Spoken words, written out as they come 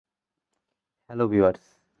Hello viewers,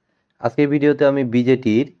 আজকের ভিডিওতে আমি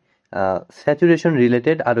বিজেটির স্যাচুরেশন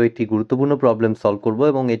রিলেটেড আরও একটি গুরুত্বপূর্ণ প্রবলেম সলভ করব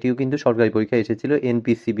এবং এটিও কিন্তু সরকারি পরীক্ষায় এসেছিল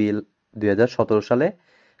এনপিসিবিএল 2017 সালে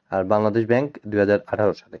আর বাংলাদেশ ব্যাংক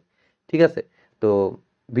 2018 সালে। ঠিক আছে, তো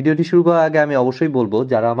ভিডিওটি শুরু করার আগে আমি অবশ্যই বলবো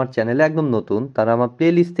যারা আমার চ্যানেলে একদম নতুন তারা আমার প্লে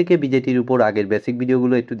লিস্ট থেকে বিজেটির উপর আগের বেসিক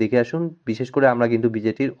ভিডিওগুলো একটু দেখে আসুন। বিশেষ করে আমরা কিন্তু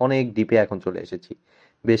বিজেটির অনেক ডিপে এখন চলে এসেছি,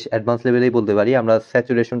 বেশ অ্যাডভান্স লেভেলেই বলতে পারি। আমরা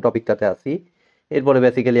স্যাচুরেশন টপিকটাতে আছি, এরপরে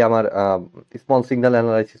বেসিক্যালি আমার স্মল সিগন্যাল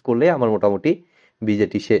অ্যানালাইসিস করলে আমার মোটামুটি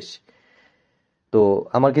বিজেটি শেষ। তো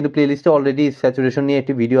আমার কিন্তু প্লে লিস্টে অলরেডি স্যাচুরেশন নিয়ে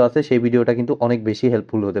একটি ভিডিও আছে, সেই ভিডিওটা কিন্তু অনেক বেশি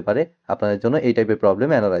হেল্পফুল হতে পারে আপনাদের জন্য এই টাইপের প্রবলেম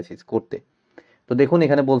অ্যানালাইসিস করতে। তো দেখুন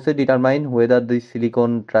এখানে বলছে determine weather the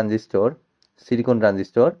silicon transistor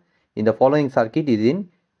in the following circuit is in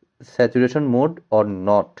saturation mode or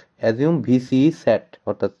not, assume VC স্যাট,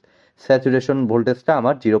 অর্থাৎ স্যাচুরেশন ভোল্টেজটা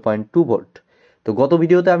আমার 0.2 ভোল্ট। তো গত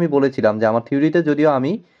ভিডিওতে আমি বলেছিলাম যে আমার থিওরিতে যদিও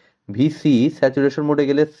আমি ভিসি স্যাচুরেশন মোডে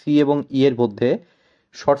গেলে সি এবং ই এর মধ্যে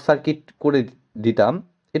শর্ট সার্কিট করে দিতাম,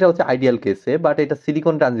 এটা হচ্ছে আইডিয়াল কেসে, বাট এটা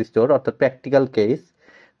সিলিকন ট্রানজিস্টর অর্থাৎ প্র্যাকটিক্যাল কেস।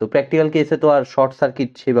 তো প্র্যাকটিক্যাল কেসে তো আর শর্ট সার্কিট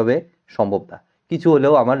সেভাবে সম্ভব না, কিছু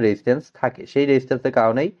হলেও আমার রেজিস্ট্যান্স থাকে, সেই রেজিস্ট্যান্সের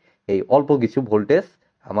কারণেই এই অল্প কিছু ভোল্টেজ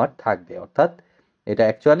আমার থাকবে, অর্থাৎ এটা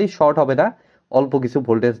অ্যাকচুয়ালি শর্ট হবে না, অল্প কিছু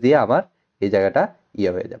ভোল্টেজ দিয়ে আমার এই জায়গাটা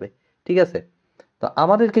ইয়ে হয়ে যাবে। ঠিক আছে, তো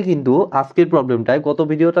আমাদেরকে কিন্তু আজকের প্রবলেমটায় গত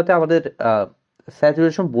ভিডিওটাতে আমাদের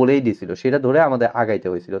স্যাচুরেশন বলেই দিছিল, সেটা ধরে আমাদের আগাইতে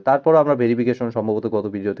হয়েছিল, তারপর আমরা ভেরিফিকেশন সম্ভবত গত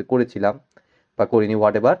ভিডিওতে করেছিলাম বা করিনি,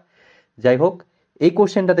 হোয়াট এভার। যাই হোক, এই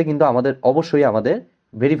কোশ্চেনটাতে কিন্তু অবশ্যই আমাদের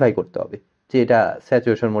ভেরিফাই করতে হবে যে এটা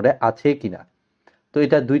স্যাচুরেশন মোডে আছে কিনা। তো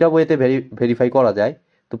এটা দুইটা ওয়েতে ভেরিফাই করা যায়।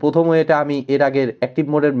 তো প্রথম ওয়েটা আমি এর আগের অ্যাক্টিভ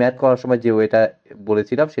মোডের ম্যাথ করার সময় যে ওয়েটা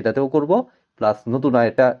বলেছিলাম সেটাতেও করব, প্লাস নতুন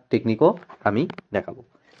আরেকটা টেকনিকও আমি দেখাবো।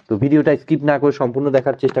 তো ভিডিওটা স্কিপ না করে সম্পূর্ণ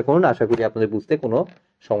দেখার চেষ্টা করুন, আশা করি আপনাদের বুঝতে কোনো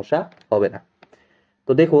সমস্যা হবে না।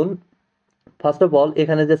 তো দেখুন, ফার্স্ট অফ অল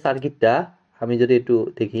এখানে যে সার্কিটটা আমি যদি একটু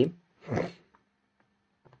দেখি,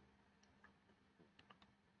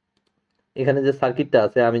 এখানে যে সার্কিটটা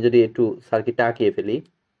আছে আমি যদি একটু সার্কিটটা আঁকিয়ে ফেলি,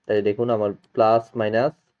 তাহলে দেখুন আমার প্লাস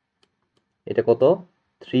মাইনাস এটা কত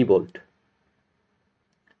 3 ভোল্ট,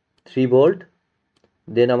 3 ভোল্ট।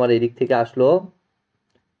 দেন আমার এদিক থেকে আসলো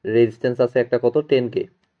রেজিস্ট্যান্স আছে একটা কত 10K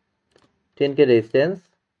রেজিস্ট্যান্স।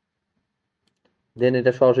 দেন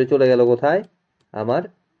এটা সরাসরি চলে গেল কোথায়, আমার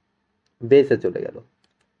বেসে চলে গেল,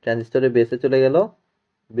 ট্রানজিস্টরের বেসে চলে গেল।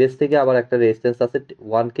 বেস থেকে আবার একটা রেজিস্ট্যান্স আছে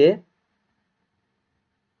 1K,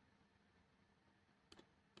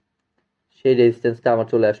 সেই রেজিস্ট্যান্সটা আমার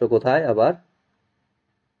চলে আসলো কোথায়, আবার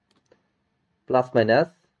প্লাস মাইনাস,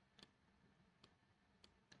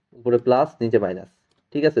 উপরে প্লাস নিচে মাইনাস।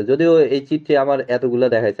 ঠিক আছে, যদিও এই চিত্রে আমার এতগুলা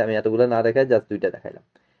দেখাইছে, আমি এতগুলা না দেখাই জাস্ট দুইটা দেখাইলাম।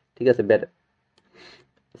 ঠিক আছে, বেটার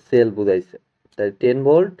সেল বুঝাইছে। তাই 10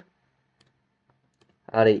 ভোল্ট,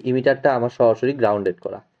 আর এই ইমিটারটা আমার সরাসরি গ্রাউন্ডেড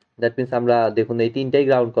করা। দ্যাট মিনস আমরা দেখুন এই তিনটাই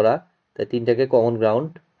গ্রাউন্ড করা, তাই তিনটাকে কমন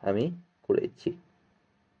গ্রাউন্ড আমি করে দিচ্ছি।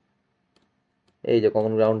 এই যে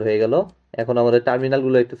কমন গ্রাউন্ড হয়ে গেল। এখন আমাদের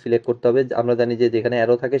টার্মিনালগুলো একটু সিলেক্ট করতে হবে। আমরা জানি যে যেখানে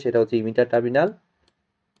অ্যারো থাকে সেটা হচ্ছে ইমিটার টার্মিনাল,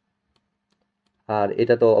 আর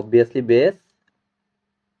এটা তো অবভিয়াসলি বেস,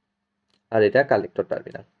 আর এটা কালেক্টর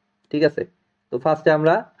টার্মিনাল। ঠিক আছে, তো ফার্স্টে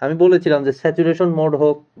আমি বলেছিলাম যে স্যাচুরেশন মোড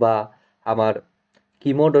হোক বা আমার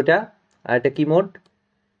কি মোড ওটা, আর এটা কি মোড,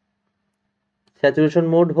 স্যাচুরেশন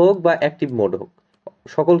মোড হোক বা অ্যাক্টিভ মোড হোক,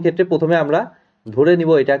 সকল ক্ষেত্রে প্রথমে আমরা ধরে নিব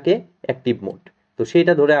এটাকে অ্যাক্টিভ মোড। তো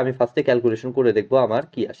সেইটা ধরে আমি ফার্স্টে ক্যালকুলেশন করে দেখবো আমার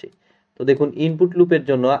কি আসে। তো দেখুন ইনপুট লুপের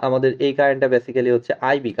জন্য আমাদের এই কারেন্টটা বেসিক্যালি হচ্ছে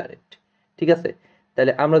আইবি কারেন্ট। ঠিক আছে,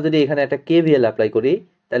 তাহলে আমরা যদি এখানে একটা কেভিএল অ্যাপ্লাই করি,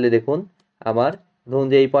 তাহলে দেখুন আমার ধরুন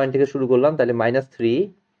যে এই পয়েন্ট থেকে শুরু করলাম, তাহলে -3,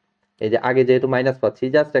 এই যে আগে যেহেতু মাইনাস পাচ্ছি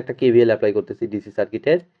জাস্ট একটা কেভিএল অ্যাপ্লাই করতেছি ডিসি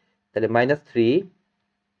সার্কিটের, তাহলে -3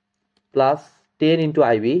 প্লাস 10 ইন্টু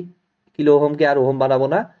আইবি, কিলো ওহমকে আর ওহম বানাবো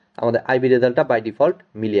না, আমাদের আইবি রেজাল্টটা বাই ডিফল্ট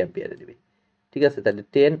মিলি অ্যাম্পিয়ারে দিবে। ঠিক আছে, তাহলে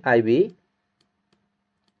 10 আইবি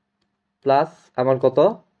প্লাস আমার কত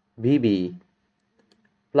ভিবি,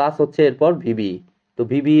 প্লাস হচ্ছে এরপর ভিবি। তো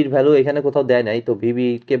ভিবির ভ্যালু এখানে কোথাও দেয় নাই, তো ভিবি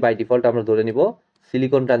কে বাই ডিফল্ট আমরা ধরে নিব,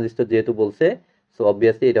 সিলিকন ট্রানজিস্টর যেহেতু বলছে, সো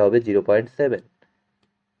অবভিয়াসলি এটা হবে 0.7।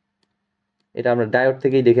 এটা আমরা ডায়োড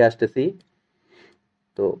থেকেই দেখে আসতেছি।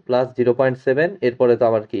 তো প্লাস 0.7, এরপরে তো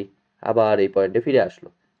আমার কি আবার এই পয়েন্টে ফিরে আসলো,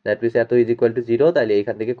 দ্যাট মিনস এত ইজ ইকুয়াল টু 0। তাহলে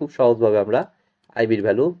এখান থেকে খুব সহজভাবে আমরা আইবির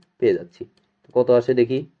ভ্যালু পেয়ে যাচ্ছি। কত আসে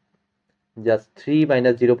দেখি, জাস্ট 3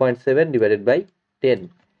 মাইনাস 0.7 ডিভাইডেড বাই 10।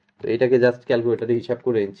 তো এটাকে জাস্ট ক্যালকুলেটরে হিসাব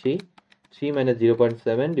করে নিচ্ছি, 3 মাইনাস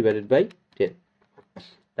 0.7 ডিভাইডেড বাই 10,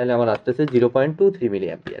 তাহলে আমার আসতেছে 0.23 মিলি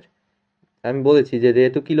অ্যাম্পিয়ার। আমি বলেছি যে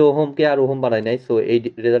যেহেতু কিলো ওহমকে আর ওহম বানাই নাই, সো এই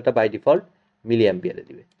রেজাল্টটা বাই ডিফল্ট মিলি অ্যাম্পিয়ারে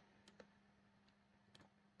দিবে।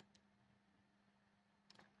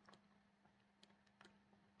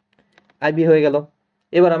 আইবি হয়ে গেল।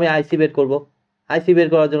 এবার আমি আইসি বের করব। আইসি বের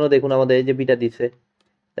করার জন্য দেখুন আমাদের এই যে বিটা দিচ্ছে,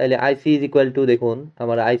 তাহলে আইসি ইজ ইকুয়াল টু, দেখুন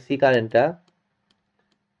আমার আইসি কারেন্টটা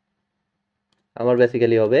আমার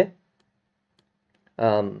বেসিক্যালি হবে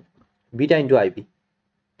বিটা ইন্টু আইবি।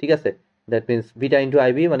 ঠিক আছে, that means beta into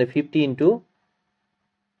IB মানে 50 ইন্টু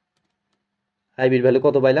আইবির ভ্যালু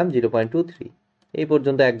কত পাইলাম 0.23। এই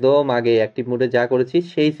পর্যন্ত একদম আগে অ্যাক্টিভ মোডে যা করেছি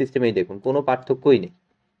সেই সিস্টেমেই দেখুন, কোনো পার্থক্যই নেই,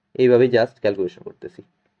 এইভাবেই জাস্ট ক্যালকুলেশন করতেছি।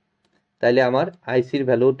 তাইলে আমার আইসির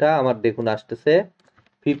ভ্যালুটা আমার দেখুন আসতেছে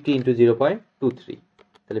 50 ইন্টু 0.23,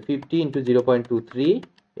 তাহলে 50 ইন্টু 0.23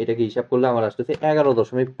 এটাকে হিসাব করলে আমার আসতেছে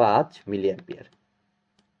 11.5 মিলি অ্যাম্পিয়ার।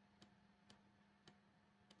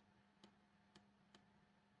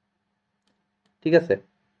 ঠিক আছে,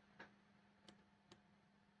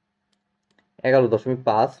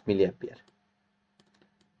 11.5 মিলি অ্যাম্পিয়ার।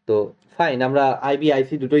 তো ফাইন, আমরা আইবি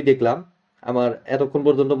আইসি দুটোই দেখলাম। আমার এতক্ষণ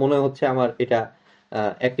পর্যন্ত মনে হচ্ছে আমার এটা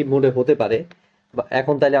অ্যাক্টিভ মোডে হতে পারে।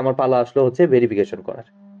 এখন তাহলে আমার পালা আসলো হচ্ছে ভেরিফিকেশন করার।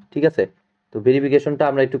 ঠিক আছে, তো ভেরিফিকেশনটা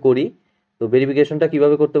আমরা একটু করি। তো ভেরিফিকেশনটা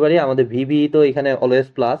কিভাবে করতে পারি, আমাদের ভিবি তো এখানে অলওয়েজ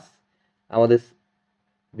প্লাস, আমাদের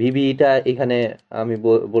ভিবিটা এখানে আমি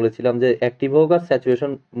বলেছিলাম যে অ্যাক্টিভ হোক আর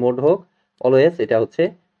স্যাচুরেশন মোড হোক অলওয়েজ এটা হচ্ছে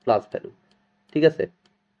প্লাস ভ্যালু। ঠিক আছে,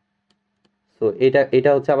 তো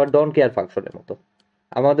এটা হচ্ছে আবার ডন কেয়ার ফাংশনের মতো।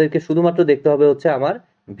 আমাদেরকে শুধুমাত্র দেখতে হবে হচ্ছে আমার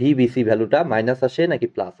ভিবিসি ভ্যালুটা মাইনাস আসে নাকি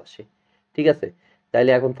প্লাস আসে। ঠিক আছে,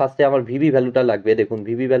 তাইলে এখন ফার্স্টে আমার ভিবি ভ্যালুটা লাগবে। দেখুন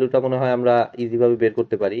ভিবি ভ্যালুটা মনে হয় আমরা ইজিভাবে বের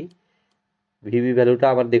করতে পারি। ভিবি ভ্যালুটা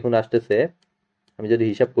আমার দেখুন আসতেছে, আমি যদি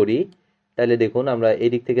হিসাব করি তাহলে দেখুন আমরা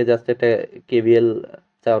এদিক থেকে জাস্ট একটা কেভিএল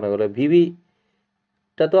চাওনা করে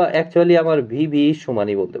ভিবিটা তো অ্যাকচুয়ালি আমার ভিবি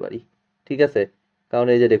সমানই বলতে পারি। ঠিক আছে, কারণ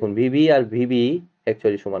এই যে দেখুন ভিবি আর ভিবি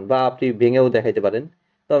অ্যাকচুয়ালি সমান, বা আপনি ভেঙেও দেখাইতে পারেন।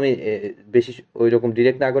 তো আমি বেশি ওই রকম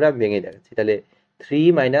ডিরেক্ট না করে আমি ভেঙেই দেখাচ্ছি। তাহলে 3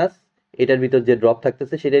 মাইনাস এটার ভিতর যে ড্রপ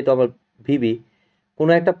থাকতেছে সেটাই তো আমার ভিবি।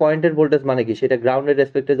 কোনো একটা পয়েন্টের ভোল্টেজ মানে কি, সেটা গ্রাউন্ডের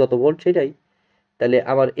রেসপেক্টে যত ভোল্ট সেটাই। তাহলে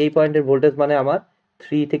আমার এই পয়েন্টের ভোল্টেজ মানে আমার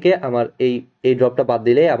 3 থেকে আমার এই ড্রপটা বাদ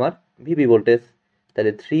দিলে আমার ভিবি ভোল্টেজ।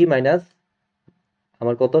 তাহলে 3 মাইনাস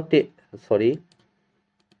আমার কত, সরি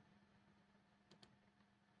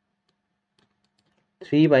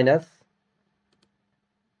 3 মাইনাস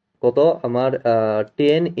কত আমার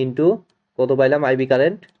 10 ইন্টু কত পাইলাম আইবি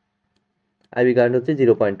কারেন্ট হচ্ছে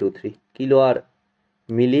 0.23 কিলো, আর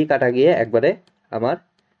মিলি কাটা গিয়ে একবারে আমার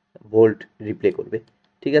ভোল্ট রিপ্লে করবে।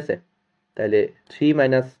 ঠিক আছে, তাহলে 3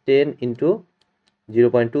 মাইনাস 10 ইন্টু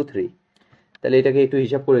 0.23, তাহলে এটাকে একটু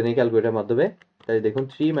হিসাব করে নিই ক্যালকুলেটারের মাধ্যমে। তাহলে দেখুন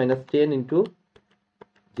 3 মাইনাস 10 ইন্টু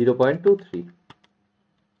 0.23,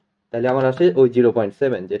 তাহলে আমার আসে ওই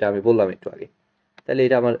 0.7 যেটা আমি বললাম একটু আগে। তাহলে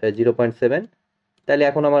এটা আমার 0.7। তাহলে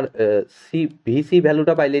এখন আমার ভিসি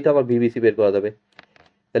ভ্যালুটা পাইলেই তো আমার ভিবিসি বের করা যাবে।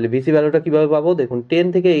 তাহলে ভিসি ভ্যালুটা কিভাবে পাবো, দেখুন 10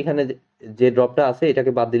 থেকে এখানে যে ড্রপটা আছে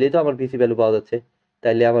এটাকে বাদ দিলেই তো আমার ভিসি ভ্যালু পাওয়া যাচ্ছে।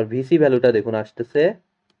 তাহলে আমার ভিসি ভ্যালুটা দেখুন আসতেছে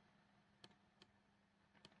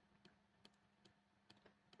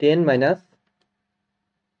 10 মাইনাস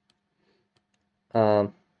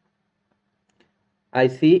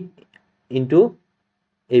আইসি ইন্টু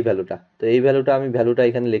এই ভ্যালুটা। তো এই ভ্যালুটা আমি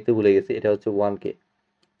এখানে লিখতে ভুলে গেছি, এটা হচ্ছে 1K।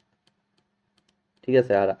 ঠিক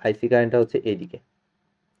আছে, আর আইসি কারেন্টটা হচ্ছে এইদিকে।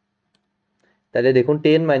 তাহলে দেখুন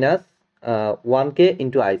 10 মাইনাস 1K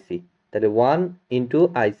ইন্টু আইসি, তাহলে 1 ইন্টু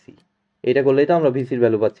আইসি, এটা করলেই তো আমরা ভিসির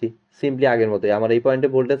ভ্যালু পাচ্ছি। সিম্পলি আগের মতোই আমার এই পয়েন্টে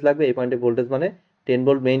ভোল্টেজ লাগবে, এই পয়েন্টে ভোল্টেজ মানে 10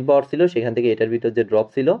 ভোল্ট মেইন পাওয়ার ছিল, সেখান থেকে এটার ভিতর যে ড্রপ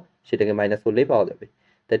ছিল সেটাকে মাইনাস করলেই পাওয়া যাবে।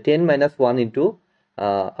 তাই 10 মাইনাস 1 ইন্টু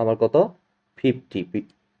আমার কত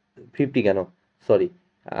 50 কেন, সরি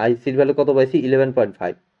আইসির ভ্যালু কত পাইছি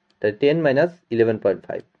 11.5, তাই 10 মাইনাস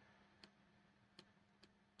 11.5,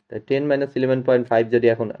 তাই 10 মাইনাস 11.5 যদি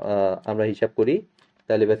এখন আমরা হিসাব করি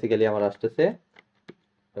তাহলে বেসিক্যালি আমার আসতেছে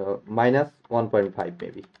মাইনাস 1.5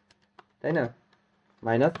 মেবি, তাই না,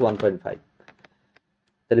 মাইনাস 1.5।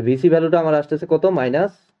 তাহলে ভিসি ভ্যালুটা আমার আসতেছে কত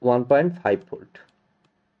মাইনাস 1.5 ভোল্ট।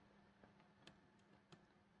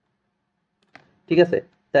 ঠিক আছে,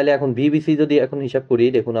 তাহলে এখন ভিবিসি যদি এখন হিসাব করি,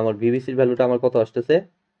 দেখুন আমার ভিবিসির ভ্যালুটা আমার কত আসতেছে,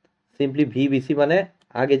 সিম্পলি ভিবিসি মানে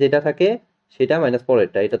আগে যেটা থাকে সেটা মাইনাস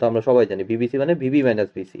পরেরটা, এটা তো আমরা সবাই জানি। ভিবিসি মানে ভিবি মাইনাস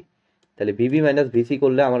ভিসি, তাহলে ভিবি মাইনাস ভিসি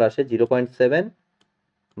করলে আমার আসে 0.7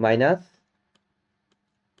 মাইনাস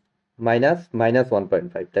মাইনাস মাইনাস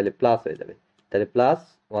 1.5, তাহলে প্লাস হয়ে যাবে, তাহলে প্লাস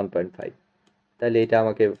 1.5। তাহলে এটা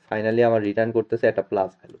আমাকে ফাইনালি আমার রিটার্ন করতেছে একটা প্লাস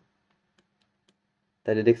ভ্যালু।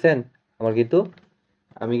 তাহলে দেখছেন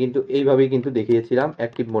আমি কিন্তু এইভাবেই কিন্তু দেখিয়েছিলাম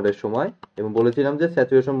অ্যাক্টিভ মোডের সময়, এবং বলেছিলাম যে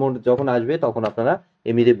স্যাচুরেশন মোড যখন আসবে তখন আপনারা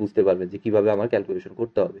এমনিতে বুঝতে পারবেন যে কিভাবে আমার ক্যালকুলেশন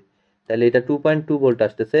করতে হবে। তাহলে এটা 2.2 ভোল্ট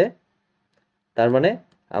আসতেছে, তার মানে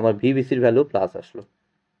আমার ভিবিসির ভ্যালু প্লাস আসলো।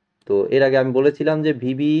 তো এর আগে আমি বলেছিলাম যে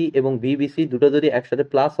ভিবি এবং ভিবিসি দুটো যদি একসাথে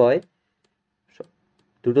প্লাস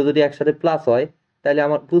হয় তাহলে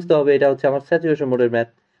আমার বুঝতে হবে এটা হচ্ছে আমার স্যাচুরেশন মোডের ম্যাথ।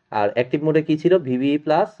 আর অ্যাক্টিভ মোডে কি ছিল, ভিভি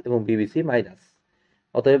প্লাস এবং ভিভিসি মাইনাস।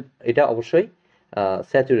 অতএব এটা অবশ্যই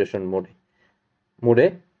স্যাচুরেশন মোডে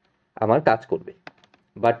আমার কাজ করবে।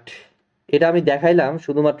 বাট এটা আমি দেখাইলাম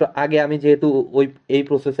শুধুমাত্র আগে আমি যেহেতু এই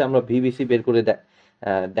প্রসেসে আমরা ভিভিসি বের করে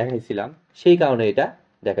দেখাইছিলাম, সেই কারণে এটা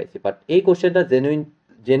দেখাইছি। বাট এই কোশ্চেনটা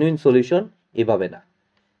জেনুইন সলিউশন এভাবে না।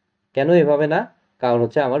 কেন এভাবে না? কারণ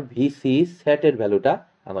হচ্ছে আমার ভিসি সেটের ভ্যালুটা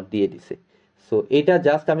আমার দিয়ে দিছে। সো এটা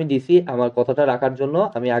জাস্ট আমি দিছি আমার কথাটা রাখার জন্য,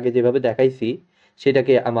 আমি আগে যেভাবে দেখাইছি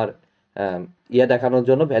সেটাকে আমার দেখানোর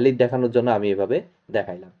জন্য, ভ্যালিড দেখানোর জন্য আমি এভাবে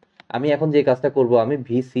দেখাইলাম। আমি এখন যে কাজটা করব, আমি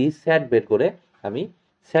ভিসি সেট বের করে আমি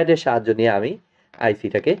সেটের সাহায্য নিয়ে আমি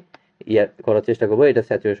আইসিটাকে করার চেষ্টা করবো এটা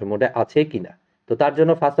স্যাচুরেশন মোডে আছে কিনা। তো তার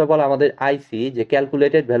জন্য ফার্স্ট অফ অল আমাদের আইসি যে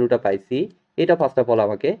ক্যালকুলেটেড ভ্যালুটা পাইছি এটা ফার্স্ট অফ অল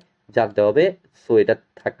আমাকে জানতে হবে। সো এটা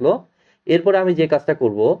থাকলো। এরপরে আমি যে কাজটা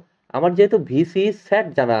করব, আমার যেহেতু ভিসি সেট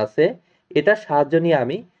জানা আছে, এটার সাহায্য নিয়ে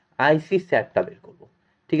আমি আইসি সেটটা বের করব।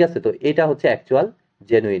 ঠিক আছে, তো এটা হচ্ছে অ্যাকচুয়াল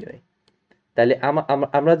জেনুইন ওয়ে। তাহলে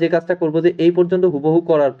আমরা যে কাজটা করব যে এই পর্যন্ত হুবহু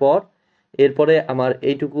করার পর এরপরে আমার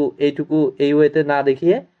এইটুকু এই ওয়েতে না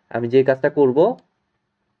দেখিয়ে আমি যে কাজটা করব,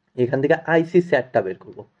 এখান থেকে আইসি সেটটা বের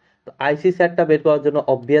করব। তো আইসি সেটটা বের করার জন্য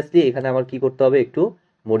অবভিয়াসলি এখানে আমার কি করতে হবে, একটু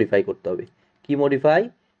মডিফাই করতে হবে। কি মডিফাই?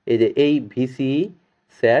 এই যে এই ভিসি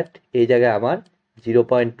সেট এই জায়গায় আমার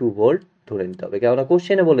 0.2 ভোল্ট ধরে নিতে হবে, কেননা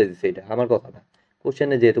কোশ্চেনে বলে দিচ্ছে, এটা আমার কথা না,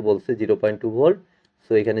 কোশ্চেনে যেহেতু বলছে 0.2 ভোল্ট।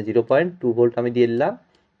 সো এখানে 0.2 ভোল্ট আমি দিয়ে দিলাম।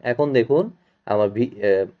 এখন দেখুন আমার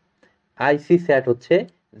আইসি সেট হচ্ছে,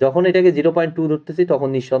 যখন এটাকে 0.2 ধরতেছি তখন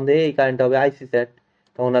নিঃসন্দেহে এই কারেন্টটা হবে আইসি সেট,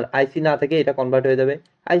 তখন আর আইসি না থেকে এটা কনভার্ট হয়ে যাবে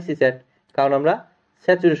আইসি সেট, কারণ আমরা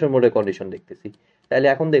স্যাচুরেশন মোডের কন্ডিশন দেখতেছি। তাহলে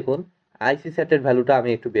এখন দেখুন আইসি সেটের ভ্যালুটা আমি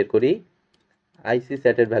একটু বের করি। আইসি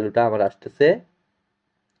সেটের ভ্যালুটা আমার আসতেছে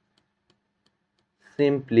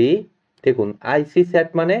সিম্পলি, দেখুন আইসি সেট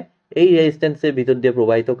মানে এই রেজিস্ট্যান্সের ভিতর দিয়ে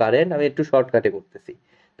প্রবাহিত কারেন্ট, আমি একটু শর্টকাটে করতেছি।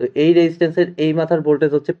 তো এই রেজিস্ট্যান্সের এই মাথার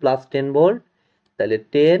ভোল্টেজ হচ্ছে প্লাস 10 ভোল্ট, তাহলে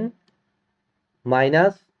 10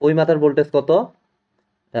 মাইনাস ওই মাথার ভোল্টেজ কত,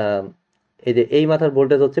 এই যে এই মাথার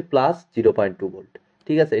ভোল্টেজ হচ্ছে প্লাস 0.2 ভোল্ট।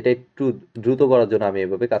 ঠিক আছে, এটা একটু দ্রুত করার জন্য আমি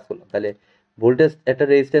এভাবে কাজ করলাম। তাহলে ভোল্টেজ, একটা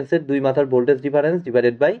রেজিস্ট্যান্সের দুই মাথার ভোল্টেজ ডিফারেন্স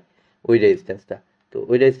ডিভাইডেড বাই ওই রেজিস্ট্যান্সটা, তো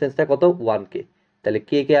ওই রেজিস্ট্যান্সটা কত, 1K। তাহলে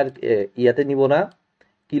কে আর ইয়াতে নিব না,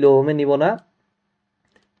 কিলো ওহমে নিব না,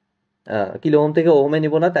 কিলো ওহম থেকে ওহমে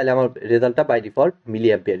নিব না, তাহলে আমার রেজাল্টটা by default milli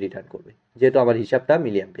ampere return করবে, যেহেতু আমার হিসাবটা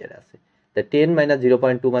মিলি অ্যাম্পিয়ার আছে। তাই 10 মাইনাস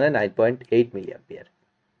 0.2 মানে 9.8 মিলি অ্যাম্পিয়ার।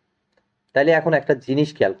 তাহলে এখন একটা জিনিস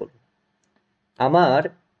খেয়াল করুন, আমার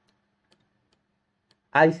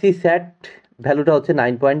আইসি সেট ভ্যালুটা হচ্ছে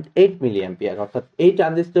 9.8 মিলি অ্যাম্পিয়ার, অর্থাৎ এই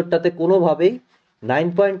ট্রানজিস্টরটাতে কোনোভাবেই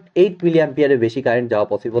 9.8 মিলি অ্যাম্পিয়ারের বেশি কারেন্ট যাওয়া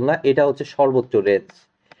পসিবল না, এটা হচ্ছে সর্বোচ্চ রেঞ্জ।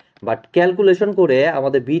 বাট ক্যালকুলেশন করে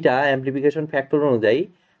আমাদের বিটা অ্যাম্প্লিফিকেশন ফ্যাক্টর অনুযায়ী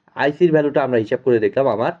আইসির ভ্যালুটা আমরা হিসাব করে দেখলাম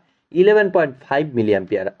আমার 11.5 মিলি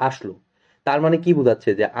অ্যাম্পিয়ার আসলো। তার মানে কি বোঝাচ্ছে,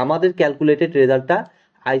 যে আমাদের ক্যালকুলেটেড রেজাল্টটা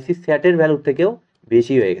আইসি সেটের ভ্যালুর থেকেও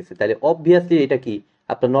বেশি হয়ে গেছে। তাহলে অবভিয়াসলি এটা কি,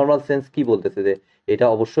 আপনার নর্মাল সেন্স কি বলতেছে, যে এটা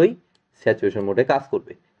অবশ্যই স্যাচুরেশন মোডে কাজ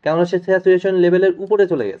করবে, কেননা সে স্যাচুরেশন লেভেলের উপরে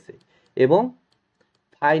চলে গেছে এবং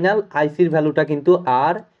ফাইনাল আইসির ভ্যালুটা কিন্তু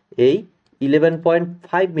আর এই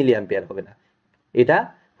 11.5 মিলি অ্যাম্পিয়ার হবে না, এটা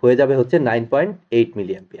হয়ে যাবে হচ্ছে 9.8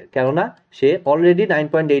 মিলি অ্যাম্পিয়ার, কেননা সে অলরেডি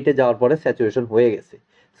 9.8-এ যাওয়ার পরে স্যাচুরেশন হয়ে গেছে।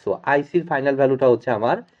 সো আইসির ফাইনাল ভ্যালুটা হচ্ছে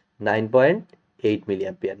আমার 9.8 মিলি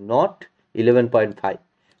অ্যাম্পিয়ার, নট 11.5।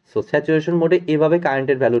 সো স্যাচুরেশন মোডে এভাবে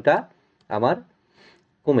কারেন্টের ভ্যালুটা আমার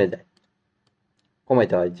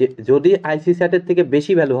কমাইতে হয়। যে যদি আইসি স্যাটের থেকে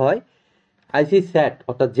বেশি ভ্যালু হয়, আইসি স্যাট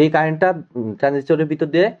অর্থাৎ যে কারেন্টটা ট্রানজিস্টরের ভিতর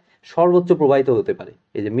দিয়ে সর্বোচ্চ প্রবাহিত হতে পারে,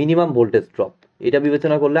 এই যে মিনিমাম ভোল্টেজ ড্রপ, এটা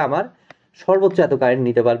বিবেচনা করলে আমার সর্বোচ্চ এত কারেন্ট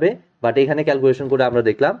নিতে পারবে। বাট এখানে ক্যালকুলেশন করে আমরা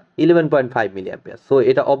দেখলাম 11.5 মিলি অ্যাম্পিয়ার। সো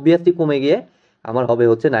এটা অবভিয়াসলি কমে গিয়ে আমার হবে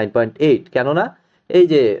হচ্ছে 9.8, কেননা এই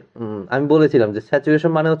যে আমি বলেছিলাম যে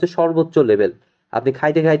স্যাচুরেশন মানে হচ্ছে সর্বোচ্চ লেভেল। আপনি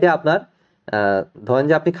খাইতে খাইতে আপনার ধরেন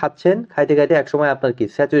যে আপনি খাচ্ছেন, খাইতে খাইতে একসময় আপনার কি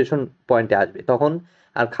স্যাচুরেশন পয়েন্টে আসবে, তখন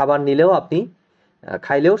আর খাবার নিলেও আপনি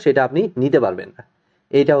খাইলেও সেটা আপনি নিতে পারবেন না।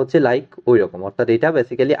 এইটা হচ্ছে লাইক ওই রকম, অর্থাৎ এটা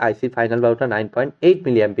বেসিক্যালি আইসির ফাইনাল ভ্যালুটা 9.8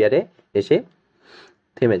 মিলি অ্যাম্পিয়ারে এসে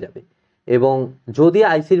থেমে যাবে। এবং যদি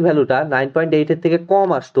আইসির ভ্যালুটা 9.8-এর থেকে কম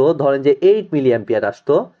আসতো, ধরেন যে 8 মিলি অ্যাম্পিয়ার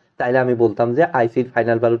আসতো, তাহলে আমি বলতাম যে আইসির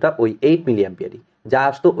ফাইনাল ভ্যালুটা ওই 8 মিলি অ্যাম্পিয়ারই, যা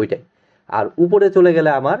আসতো ওইটাই। আর উপরে চলে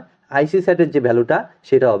গেলে আমার আইসি সেটের যে ভ্যালুটা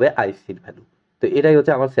সেটা হবে আইসির ভ্যালু। তো এটাই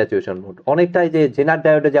হচ্ছে আমার স্যাচুরেশন মোড। অনেকটাই যে জেনার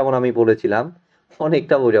ডায়োডে যেমন আমি বলেছিলাম,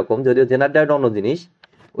 অনেকটা ওই রকম, যদিও জেনার ডায়োড অন্য জিনিস,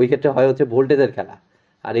 ওই ক্ষেত্রে হয় হচ্ছে ভোল্টেজের খেলা,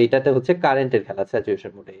 আর এইটাতে হচ্ছে কারেন্টের খেলা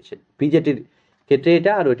স্যাচুরেশন মোডে এসে। বিজেটির ক্ষেত্রে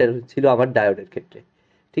এটা, আর ওইটা ছিল আমার ডায়োডের ক্ষেত্রে।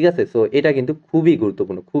 ঠিক আছে, সো এটা কিন্তু খুবই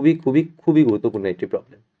গুরুত্বপূর্ণ, খুবই খুবই খুবই গুরুত্বপূর্ণ একটি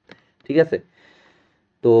প্রবলেম। ঠিক আছে,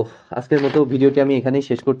 তো আজকের মতো ভিডিওটি আমি এখানেই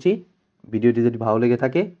শেষ করছি। ভিডিওটি যদি ভালো লেগে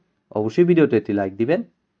থাকে অবশ্যই ভিডিওতে একটি লাইক দিবেন,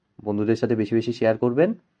 বন্ধুদের সাথে বেশি বেশি শেয়ার করবেন,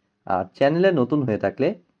 আর চ্যানেলে নতুন হয়ে থাকলে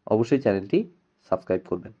অবশ্যই চ্যানেলটি সাবস্ক্রাইব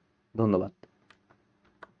করবেন। ধন্যবাদ।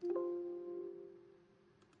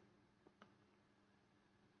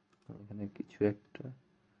 এখানে কিছু একটা